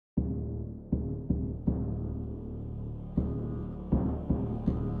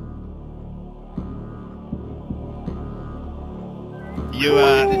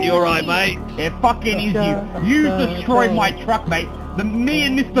You alright, mate? It fucking is you. You destroyed my truck, mate. Me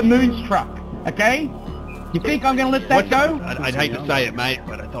and Mr. Moon's truck, okay? You think I'm gonna let that go? I'd hate to say it, mate,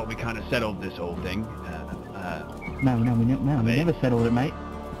 but I thought we kind of settled this whole thing. No, we never settled it, mate.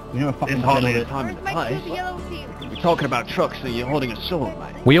 We never fucking There's hardly settled a it. time in the place. We're talking about trucks, so you're holding a sword,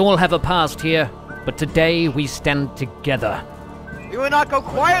 mate. We all have a past here, but today we stand together. You will not go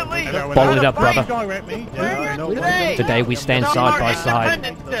quietly! Bottle it up, brother. Today Today we stand side by side.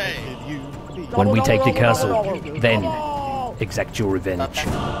 When we take the castle, then exact your revenge.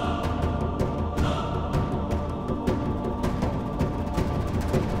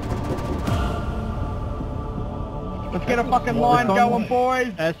 Let's get a fucking line going,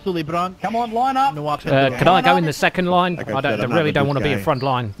 boys. Sully Brand. Come on, line up. Can I go in the second line? I really don't want to be in front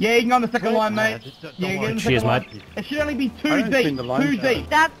line. Yeah, you can go on the second line, mate. Yeah, get in the Cheers, second mate. line. It should only be two deep. Two deep.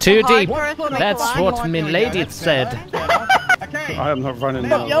 Too deep. That's what milady said. Okay. I am not running.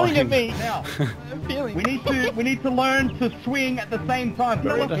 Stop yelling at me. Now, we need to learn to swing at the same time.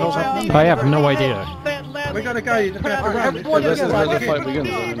 What the hell's happening? I have no idea. We're gonna go. You're just gonna have to run. This is where the fight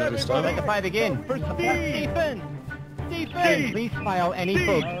begins. When we start. Let the fight begin. Stephen, please file any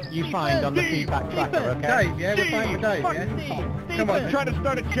bugs you find on the feedback tracker, okay? Dave, yeah, we're playing with Dave, yeah? Come on, try to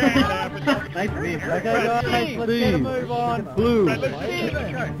start a chain now. Nice to meet you. Okay, guys, let's get a move on. Blue.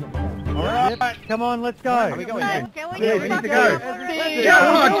 Alright, come on, let's go. Are we going? Yeah, we need to go.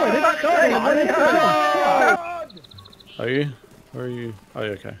 Are you? Where are you? Oh,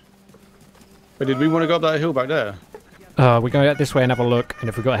 yeah, okay. But did we want to go up that hill back there? We go out this way and have a look, and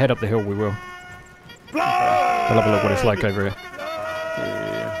if we got to head up the hill, we will. We'll have a look what it's like over here.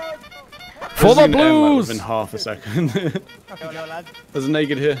 Yeah. For the Zoom in, like, blues! within half a second. There's a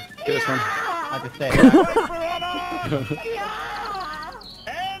naked here. Get this one. I just said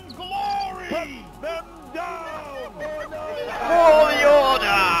And glory them down. For the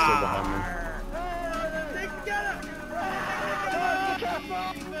order! Still behind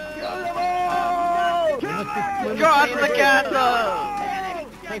me. God, the castle!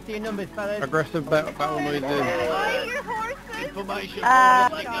 Safety in numbers, fellas. Aggressive battle noises. Information. Each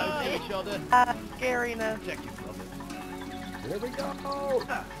other. Scariness. Check your cover. Here we go.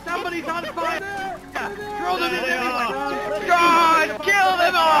 Somebody's on fire! Throw them in there! God, kill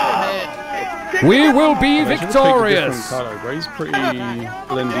them all! We will be Should we take a different victorious! colour? Ray's pretty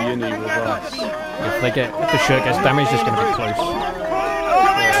blendy-in-y with us. If the shirt gets damaged, it's going to be close.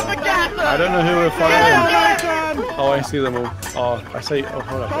 I don't know who we're fighting. Oh, I see them all. Oh, I say. Oh,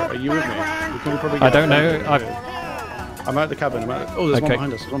 hold up. Are you with me? We can probably get I don't know. I'm at the cabin. Oh, there's one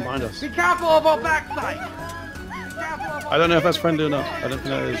behind us. There's one behind us. Be careful of our backside. I don't know if that's friendly or not. I don't think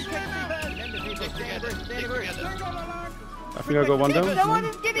that is. I think I got one down. Someone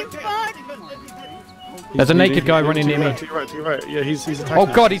is getting fucked! There's a naked guy running near me. To your right, to your right. Yeah, he's attacking. Oh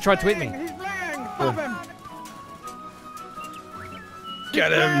god, he tried to hit me.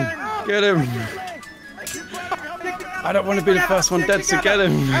 Get him! Get him! I don't want to be the first one dead, so get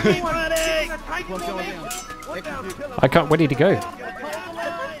him! I can't. Where did he go?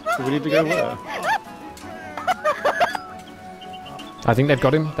 So we need to go where? I think they've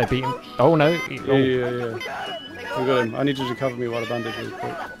got him. They beat him. Oh no. Yeah. We got him. I need you to cover me while I bandage really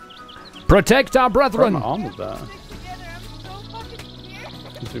quick. Protect our Bro, brethren. my arm with that.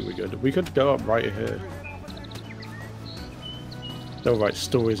 I think we're good. We could go up right here. They'll write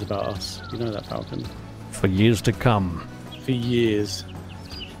stories about us. You know that, Falcon. For years to come. For years.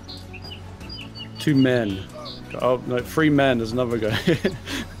 2 men. Oh, no, 3 men. There's another guy.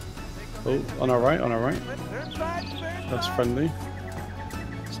 Oh, on our right, on our right. That's friendly.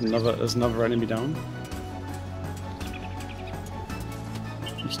 There's another enemy down.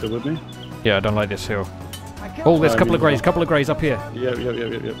 You still with me? Yeah, I don't like this hill. Oh, there's a couple of greys up here.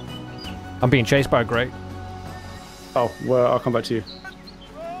 Yep. I'm being chased by a grey. Oh, well, I'll come back to you.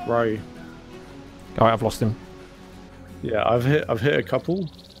 Where are you? Alright, I've lost him. Yeah, I've hit a couple.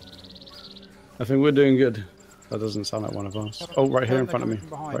 I think we're doing good. That doesn't sound like one of us. Oh, right here in front of me.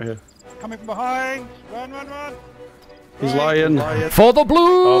 Right here. Coming from behind. Run. He's lying. For the blues!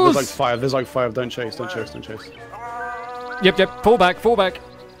 Oh, there's like five. Don't chase. Yep. Fall back. Falling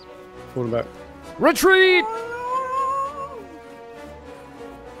back. Retreat!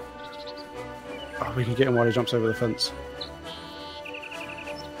 Oh, we can get him while he jumps over the fence.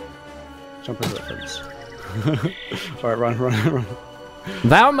 Jump over the fence. Alright, run.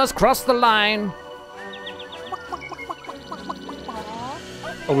 Thou must cross the line.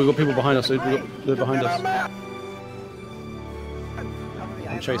 Oh, we've got people behind us, dude. They're behind us.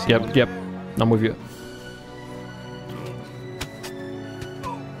 I'm chasing them. Yep. I'm with you.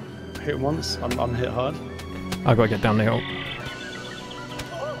 Hit once. I'm hit hard. I've got to get down the hill.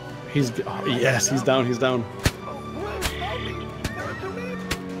 He's yes, he's down. He's down.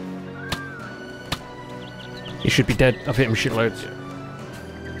 He should be dead. I've hit him shitloads.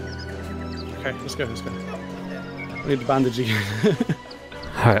 Okay, let's go. Let's go. I need to bandage you.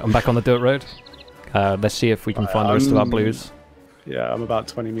 Alright, I'm back on the dirt road. Let's see if we can find the rest of our blues. Yeah, I'm about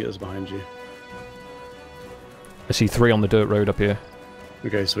 20 meters behind you. I see 3 on the dirt road up here.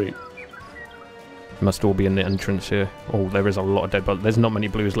 Okay, sweet. Must all be in the entrance here. Oh, there is a lot of dead, but there's not many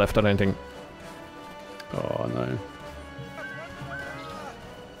blues left, I don't think. Oh no.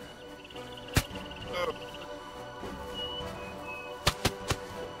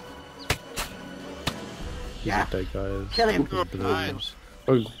 Yeah. Dead guys. Kill him. Blues.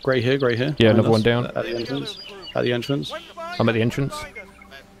 Oh, great here, great here. Yeah, Behind another us. one down. At the entrance. At the entrance. I'm at the entrance.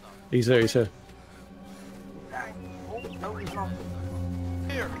 He's here, he's here.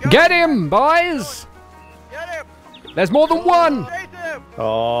 Get him, boys! Get him! There's more than one! Chase him!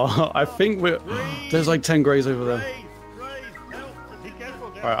 Oh, I think we're... There's like 10 greys over there. Grace, help! Be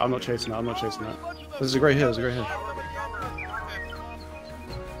careful, Jack. Alright, I'm not chasing that, I'm not chasing that. There's a grey here, there's a grey here.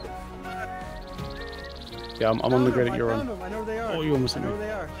 Yeah, I'm on the grey that you're on. I know they are. Oh, you almost hit I know me.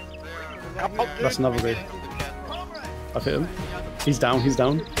 they are. That's another grey. I've hit him. He's down, he's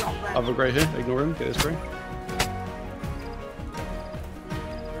down. Other grey here, ignore him, get this grey.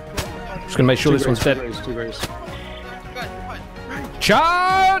 Just gonna make sure this one's dead. Two greys.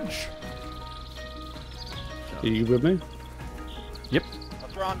 Charge! Are you with me? Yep.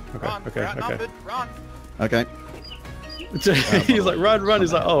 Let's run, Okay, run, okay, we're okay. outnumbered, run! Okay. He's like, run, run.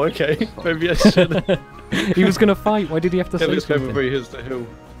 He's like, oh, okay. Maybe I should. He was gonna fight, why did he have to Yeah, say let's go something? before he hits the hill.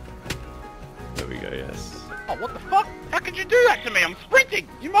 There we go, yes. Oh, what the fuck? How could you do that to me? I'm sprinting!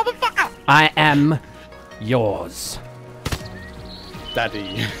 You motherfucker! I am yours.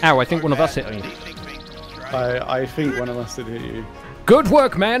 Daddy. Ow, I think one of us hit me. I think one of us did hit you. Good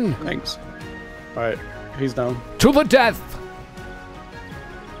work, men! Thanks. Alright, he's down. To the death!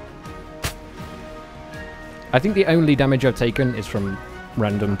 I think the only damage I've taken is from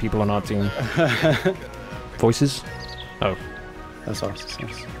random people on our team. Voices? Oh. That's us, that's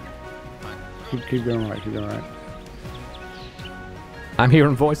us. Keep going right, keep going right. I'm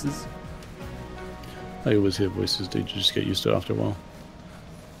hearing voices. I always hear voices, dude. You just get used to it after a while.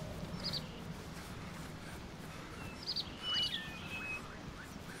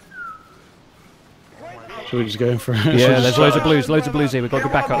 Should we just go in for it? Yeah, there's loads of blues here, we've got to go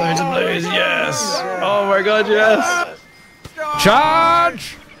back up. Loads of blues, yes! Oh my god, yes!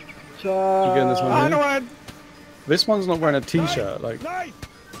 Charge! You getting this one here? This one's not wearing a t-shirt, like...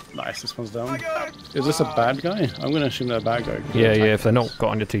 Nice, this one's down. Is this a bad guy? I'm gonna assume they're a bad guy. Yeah, if they're not got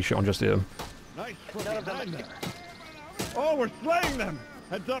on your t-shirt, on just hit them. Nice. Oh, we're slaying them!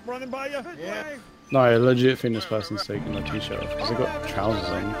 Heads up, running by you. Yeah. No, I legit think this person's taking their t-shirt off, because they've got trousers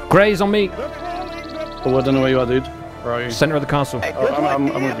on. Grey's on me! Oh, I don't know where you are, dude. Where are you? Center of the castle. Oh, I'm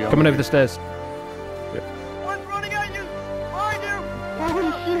with you. Coming over the stairs. One's running at you! Behind you!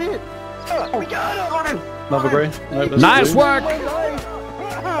 Holy shit! We got him! Another grey? No, there's Nice blue. work!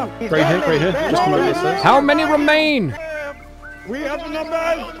 Grey here. Just come over the stairs. How many remain? We have the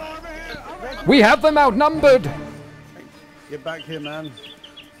numbers! We have them outnumbered! Get back here, man.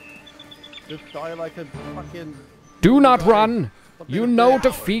 Just die like a fucking... Do not run! You know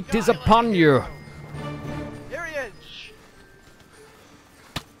defeat is upon you. Here he is!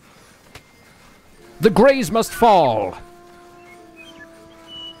 The Greys must fall.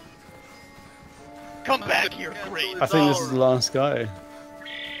 Come back here, great! I think this is the last guy.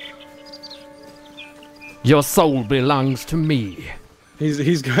 Your soul belongs to me.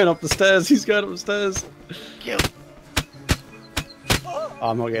 He's going up the stairs. He's going up the stairs. Kill. Oh,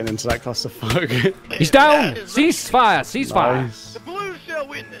 I'm not getting into that clusterfuck. He's down! Ceasefire! Ceasefire! Nice. The Blues shall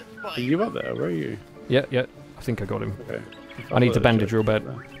win this Are fight! you up there? Where are you? Yeah, I think I got him. Okay. I need to bandage real bad.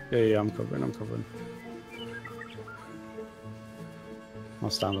 Yeah, I'm covering.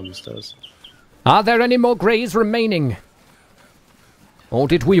 I'll stand on the stairs. Are there any more Greys remaining? Or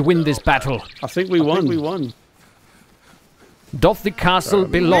did we win this battle? I think we won. Doth the castle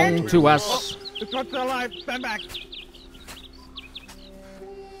belong to us? The Scots are alive! Stand back! Let's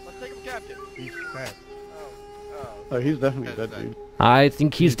take him captive. He's dead. Oh, he's definitely dead, dude. I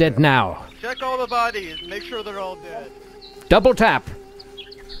think he's dead now. Check all the bodies, make sure they're all dead. Double tap.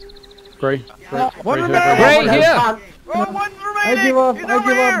 Grey. One Grey remains! Grey here! Oh, one's remaining! I give up, He's I over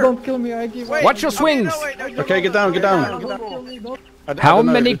give here! up, don't kill me, I give up. Watch your swings! No, wait, no, Okay, get down. How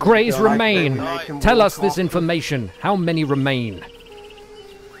many Greys remain? Tell us this information. How many remain?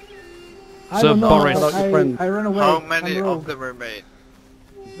 I Sir don't know, Boris. I ran away. How many I'm of rogue. them remain?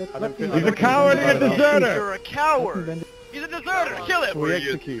 He's a coward and a deserter! You're a coward! He's a deserter! Kill him! We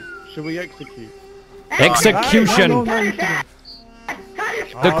execute. Should we execute? Execution! The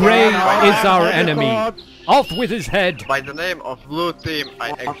Grey is our enemy. Off with his head! By the name of Blue Team,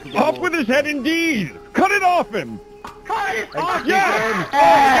 I execute. Off with his head indeed! Cut it off him! Cut it off!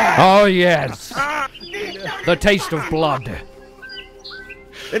 Yes! Oh yes! The taste of blood.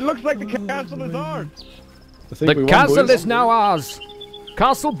 It looks like the castle is ours! The castle is now ours.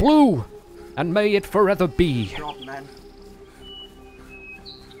 Castle Blue, and may it forever be.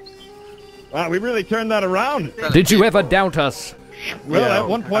 Wow, we really turned that around. Did you ever doubt us? Well, at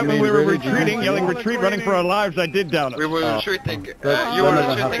one point when we were retreating, yelling retreat, running for our lives, I did doubt it. We were retreating. You were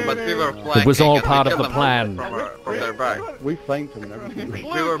retreating, but we were flanking. It was all and part we of the killed plan. them from their back. We flanked them and everything.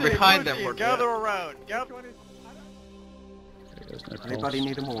 We were behind them. Gather around. Anybody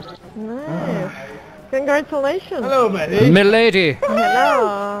need a more? Nice. Congratulations. Hello, Betty. Milady,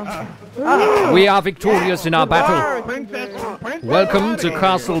 Hello. we are victorious in our battle. Princess. Welcome to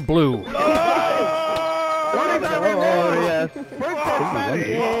Castle Blue. Oh, yes.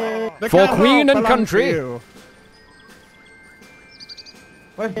 For Queen and country.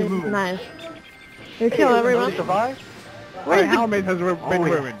 Nice. You kill everyone. Our helmet has been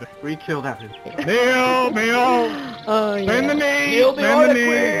ruined. We killed everyone. Kneel! Oh Bend the yeah. knee! Bend the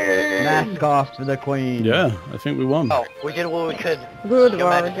knee! Mask off for the queen. Yeah, I think we won. Oh, we did what we could. Good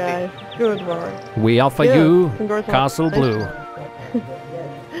work, guys. Good work. We offer Yeah, you congratulations. Castle Blue.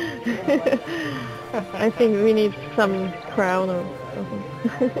 I think we need some crown or something.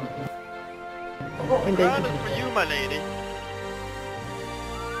 When they- Crown is for you, my lady.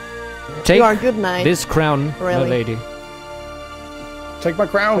 Take You are good knight. this crown, my Really. lady. Take my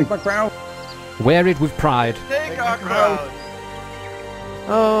crown. Take my crown. Wear it with pride. Take our crown.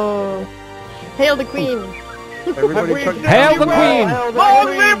 Oh. Hail the queen. Everybody chuck Hail the Queen! Long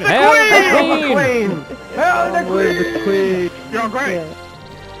live the Hail the Queen! Queen! Hail the With the queen. You're great!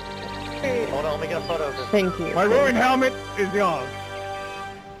 Yeah. Hold on, let me get a photo of this. Thank you. My ruined helmet is yours.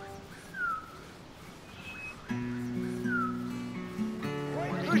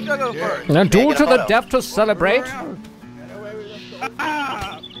 Who shall go first? A duel Get to a the photo. death to celebrate.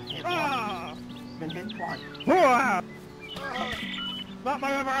 Not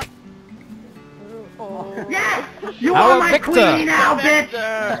my ever. Our victor!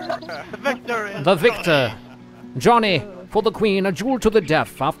 Victor is The victor. Johnny, for the Queen, a duel to the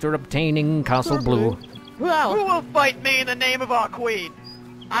death after obtaining Castle Blue. Who Well, will fight me in the name of our queen?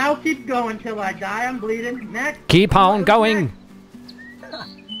 I'll keep going till I die. I'm bleeding. Next. Keep on going.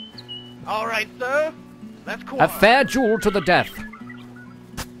 All right, sir. Let's A fair duel to the death.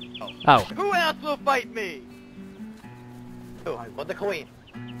 Oh, Who else will fight me? For the queen.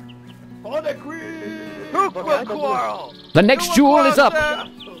 For the Queen! Who will quarrel? the next Who duel will is up. quarrel,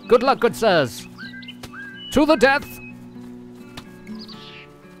 Good luck, good sirs. To the death. sir?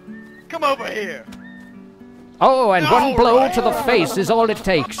 Come over here. Oh, and one blow to the face is all it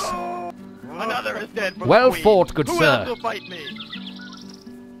takes. Another is dead for Well the queen. fought, good Who sir. else will fight me?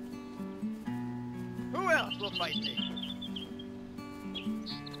 Who else will fight me?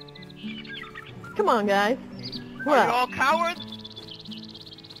 come on, guys. Are you Well, all cowards?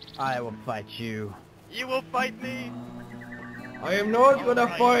 I will fight you. You will fight me? I am not gonna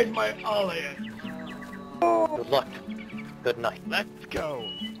fight my alliance. Good luck. Good night. Let's go.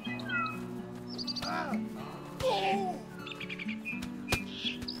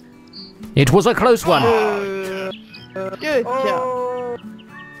 It was a close one. good job.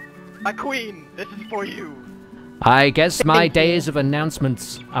 My queen, this is for you. I guess my days of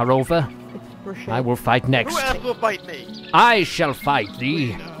announcements are over. For sure. I will fight Who next. else will fight me? I shall fight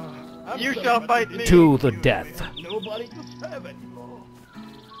thee You shall fight me. to the death. Nobody can have it.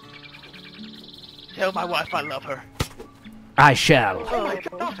 Tell my wife I love her. I shall.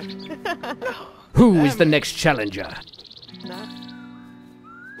 Oh, Who is the next challenger? nah.